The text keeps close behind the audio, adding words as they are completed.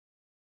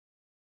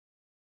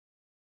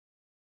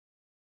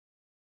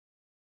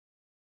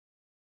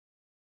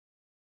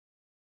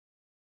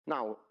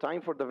Now,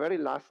 time for the very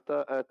last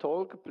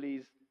talk.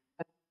 Please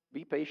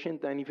be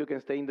patient, and if you can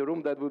stay in the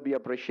room, that would be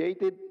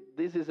appreciated.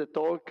 This is a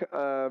talk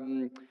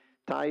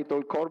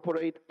titled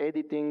Corporate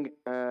Editing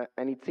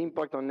and its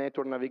Impact on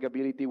Network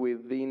Navigability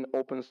within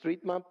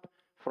OpenStreetMap,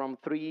 from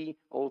 3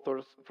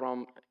 authors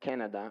from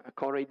Canada,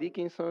 Corey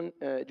Dickinson,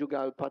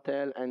 Jugal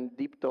Patel, and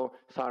Dipto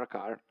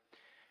Sarkar.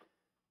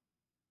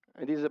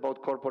 And this is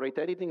about corporate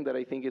editing that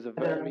I think is a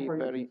very,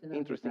 very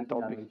interesting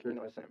topic in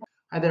OSM.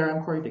 Hi there,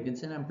 I'm Corey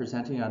Dickinson. I'm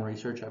presenting on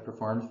research I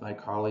performed with my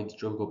colleagues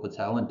Jugal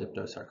Patel and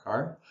Dipto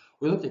Sarkar.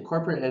 We looked at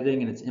corporate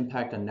editing and its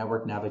impact on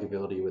network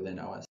navigability within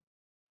OSM.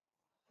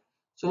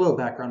 So a little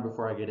background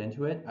before I get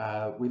into it.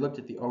 We looked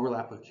at the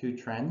overlap of 2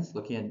 trends,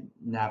 looking at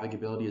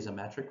navigability as a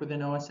metric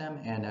within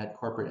OSM and at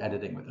corporate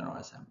editing within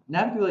OSM.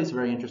 Navigability is a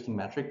very interesting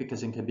metric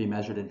because it can be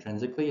measured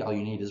intrinsically. All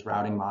you need is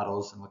routing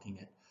models and looking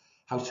at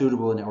how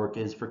suitable a network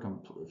is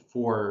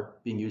for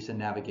being used in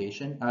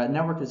navigation. A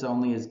network is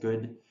only as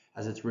good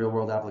as its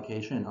real-world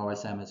application, and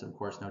OSM is of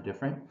course no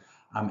different.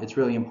 It's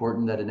really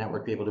important that a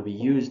network be able to be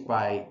used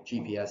by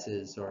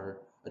GPSs or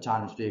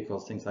autonomous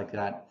vehicles, things like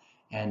that,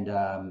 and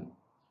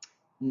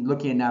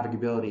looking at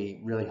navigability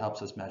really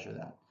helps us measure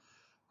that.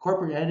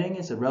 Corporate editing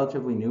is a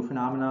relatively new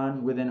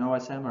phenomenon within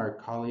OSM. Our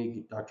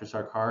colleague, Dr.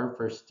 Sarkar,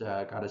 first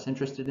got us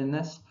interested in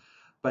this.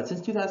 But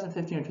since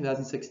 2015 or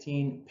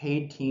 2016,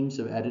 paid teams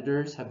of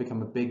editors have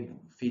become a big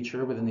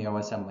feature within the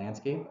OSM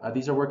landscape.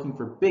 These are working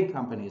for big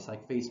companies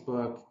like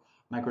Facebook,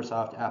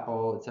 Microsoft,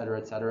 Apple, et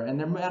cetera, and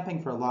they're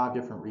mapping for a lot of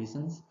different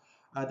reasons.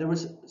 There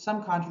was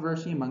some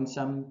controversy among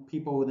some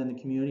people within the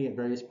community at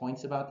various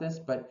points about this,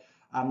 but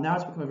now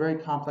it's become a very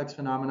complex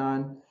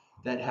phenomenon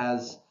that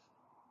has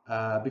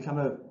become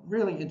a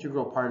really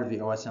integral part of the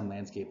OSM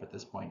landscape at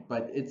this point.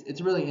 But it's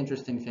a really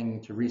interesting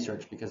thing to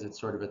research because it's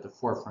sort of at the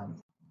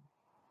forefront.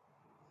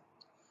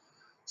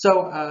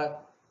 So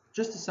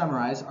just to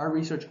summarize, our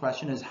research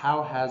question is,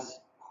 how has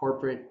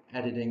corporate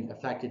editing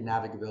affected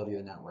navigability of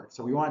the network?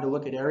 So we wanted to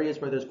look at areas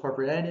where there's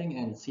corporate editing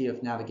and see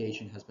if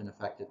navigation has been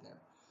affected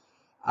there.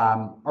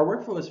 Our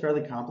workflow is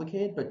fairly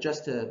complicated, but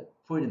just to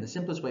put it in the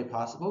simplest way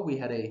possible, we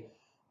had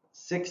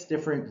 6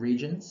 different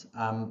regions,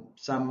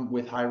 some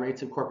with high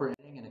rates of corporate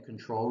editing, and a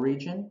control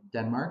region,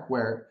 Denmark,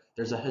 where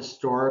there's a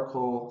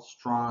historical,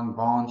 strong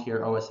volunteer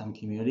OSM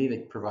community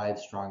that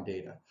provides strong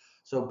data.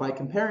 So by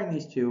comparing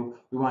these 2,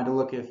 we wanted to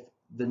look if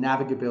the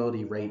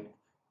navigability rate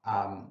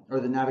or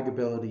the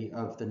navigability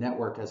of the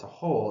network as a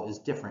whole is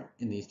different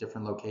in these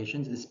different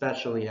locations,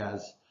 especially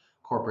as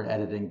corporate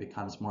editing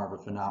becomes more of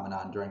a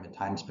phenomenon during the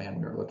time span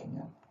we were looking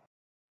at.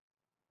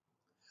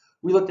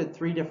 We looked at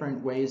 3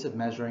 different ways of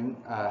measuring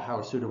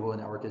how suitable a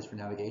network is for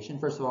navigation.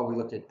 First of all, we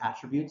looked at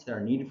attributes that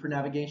are needed for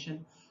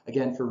navigation.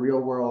 Again, for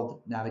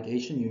real-world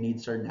navigation, you need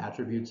certain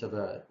attributes of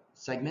a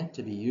segment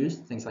to be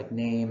used, things like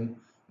name,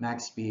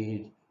 max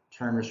speed,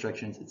 turn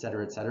restrictions, et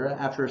cetera, et cetera.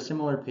 After a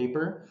similar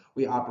paper,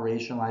 we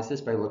operationalized this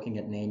by looking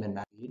at name and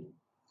max speed.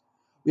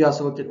 We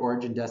also looked at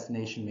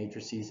origin-destination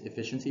matrices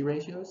efficiency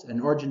ratios.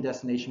 An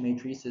origin-destination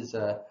matrix is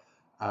a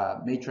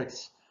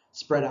matrix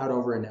spread out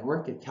over a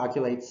network. It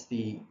calculates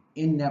the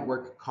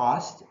in-network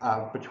cost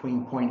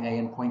between point A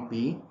and point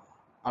B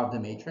of the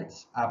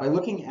matrix. By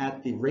looking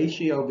at the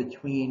ratio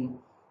between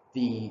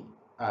the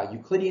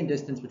Euclidean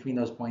distance between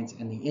those points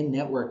and the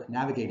in-network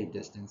navigated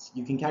distance,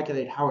 you can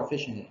calculate how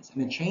efficient it is.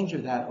 And the change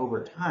of that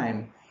over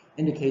time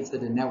indicates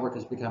that the network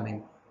is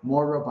becoming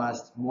more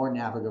robust, more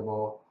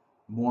navigable,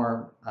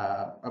 more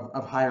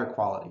of higher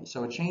quality.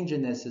 So a change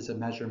in this is a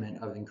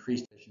measurement of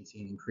increased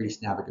efficiency and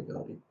increased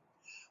navigability.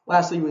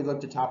 Lastly, we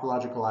looked at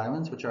topological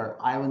islands, which are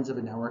islands of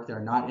a network that are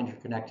not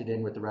interconnected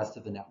in with the rest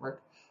of the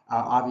network.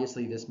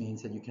 Obviously, this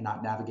means that you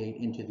cannot navigate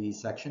into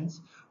these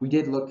sections. We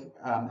did look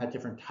at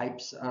different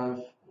types of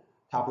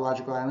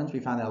topological islands. We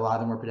found that a lot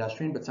of them were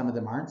pedestrian, but some of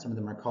them aren't. Some of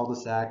them are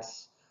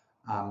cul-de-sacs,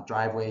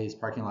 driveways,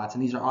 parking lots,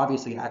 and these are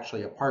obviously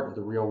actually a part of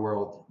the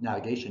real-world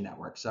navigation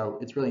network. So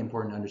it's really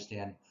important to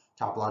understand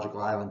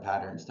topological island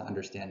patterns to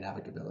understand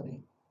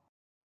navigability.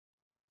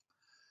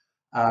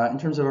 In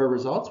terms of our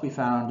results, we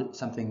found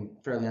something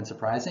fairly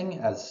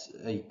unsurprising. As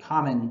a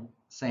common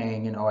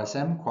saying in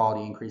OSM,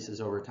 quality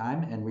increases over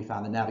time, and we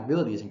found that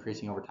navigability is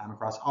increasing over time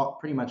across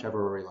pretty much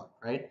everywhere we look,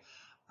 right?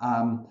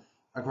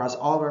 Across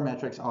all of our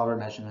metrics, all of our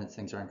measurements,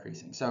 things are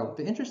increasing. So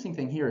the interesting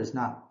thing here is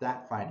not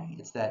that finding,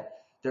 it's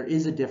that there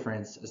is a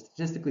difference, a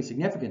statistically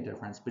significant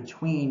difference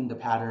between the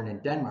pattern in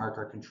Denmark,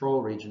 our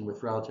control region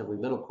with relatively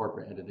little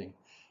corporate editing,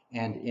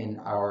 and in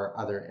our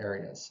other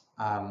areas.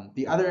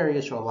 The other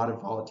areas show a lot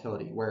of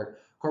volatility. Where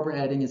corporate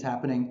editing is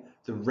happening,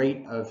 the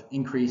rate of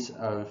increase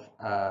of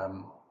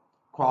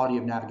quality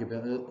of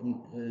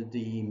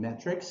navigability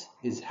metrics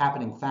is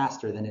happening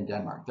faster than in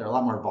Denmark. They're a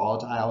lot more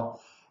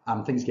volatile.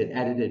 Things get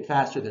edited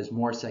faster. There's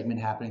more segment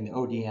happening. The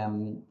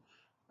ODM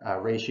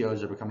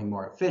ratios are becoming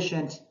more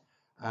efficient.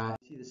 You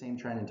see the same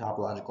trend in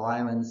topological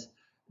islands.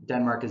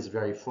 Denmark is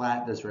very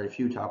flat. There's very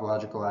few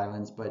topological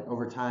islands, but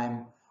over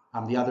time,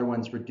 the other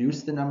ones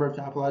reduce the number of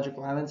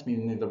topological islands,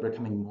 meaning that they're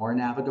becoming more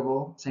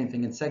navigable. Same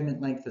thing in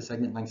segment length. The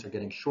segment lengths are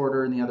getting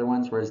shorter in the other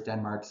ones, whereas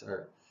Denmark's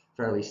are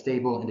fairly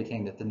stable,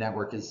 indicating that the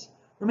network is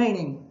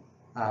remaining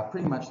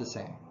pretty much the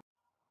same.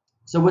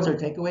 So what's our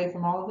takeaway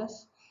from all of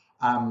this?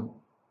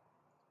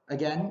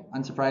 Again,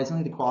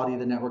 unsurprisingly, the quality of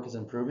the network is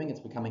improving. It's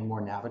becoming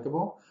more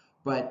navigable.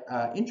 But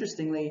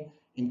interestingly,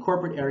 in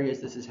corporate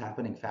areas, this is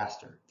happening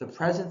faster. The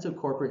presence of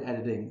corporate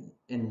editing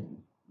in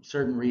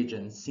certain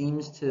regions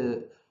seems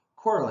to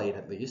correlate,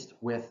 at least,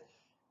 with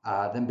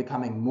them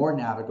becoming more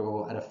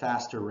navigable at a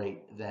faster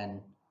rate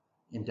than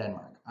in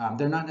Denmark.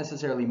 They're not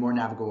necessarily more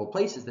navigable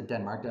places than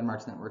Denmark.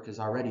 Denmark's network is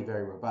already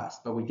very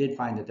robust, but we did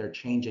find that they're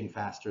changing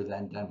faster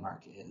than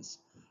Denmark is,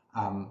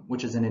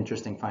 which is an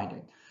interesting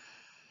finding.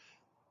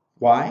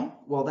 Why?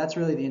 Well, that's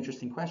really the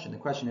interesting question. The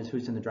question is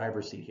who's in the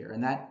driver's seat here?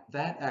 And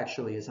that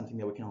actually is something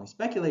that we can only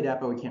speculate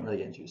at, but we can't really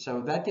get into.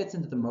 So that gets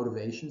into the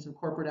motivations of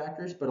corporate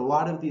actors, but a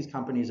lot of these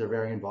companies are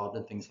very involved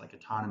in things like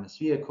autonomous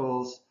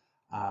vehicles,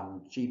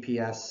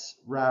 GPS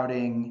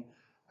routing,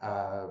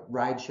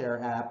 rideshare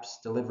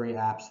apps, delivery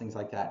apps, things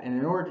like that. And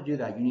in order to do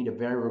that, you need a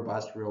very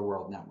robust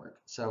real-world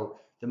network. So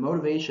the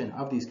motivation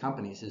of these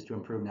companies is to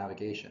improve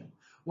navigation.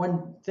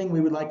 One thing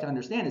we would like to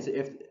understand is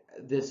if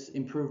this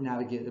improved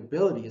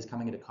navigability is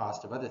coming at a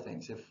cost of other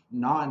things. If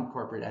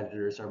non-corporate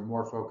editors are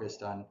more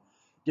focused on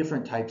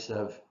different types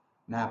of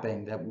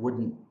mapping that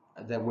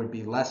would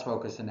be less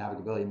focused on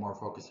navigability, more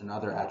focused on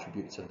other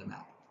attributes of the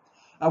map.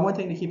 One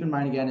thing to keep in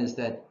mind again is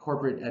that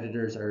corporate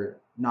editors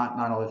are not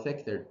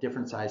monolithic. They're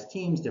different sized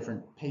teams,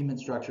 different payment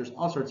structures,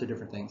 all sorts of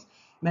different things.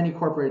 Many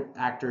corporate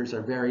actors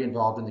are very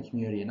involved in the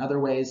community in other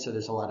ways, so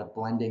there's a lot of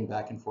blending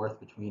back and forth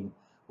between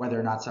whether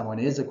or not someone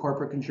is a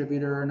corporate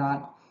contributor or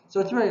not. So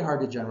it's very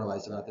hard to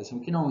generalize about this, and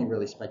we can only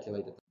really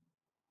speculate.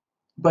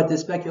 But this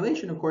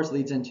speculation, of course,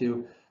 leads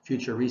into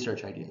future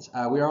research ideas.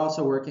 We are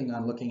also working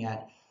on looking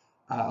at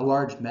a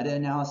large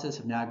meta-analysis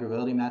of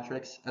navigability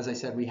metrics. As I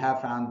said, we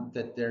have found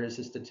that there is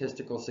a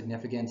statistical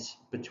significance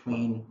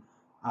between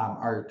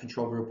our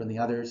control group and the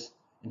others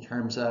in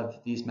terms of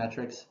these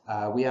metrics.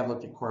 We have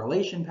looked at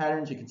correlation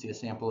patterns. You can see a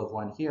sample of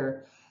one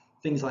here.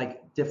 Things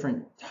like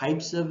different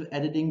types of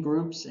editing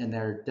groups and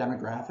their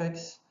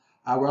demographics.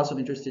 We're also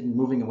interested in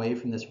moving away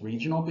from this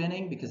regional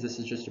binning because this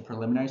is just a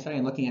preliminary study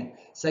and looking at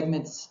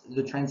segments,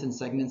 the trends in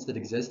segments that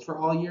exist for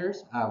all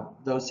years.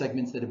 Those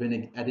segments that have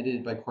been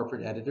edited by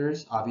corporate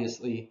editors,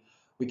 obviously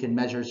we can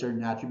measure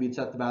certain attributes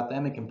about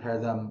them and compare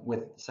them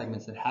with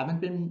segments that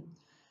haven't been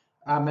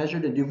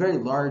measured and do very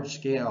large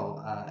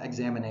scale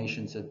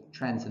examinations of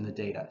trends in the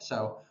data.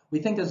 So we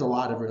think there's a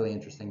lot of really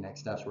interesting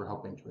next steps we're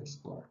hoping to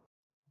explore.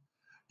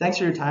 Thanks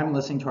for your time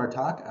listening to our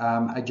talk.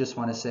 I just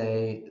want to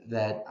say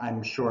that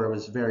I'm sure it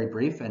was very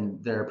brief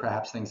and there are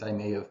perhaps things I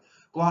may have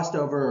glossed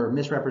over or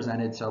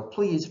misrepresented, so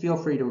please feel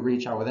free to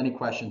reach out with any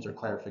questions or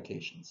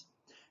clarifications.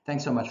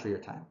 Thanks so much for your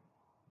time.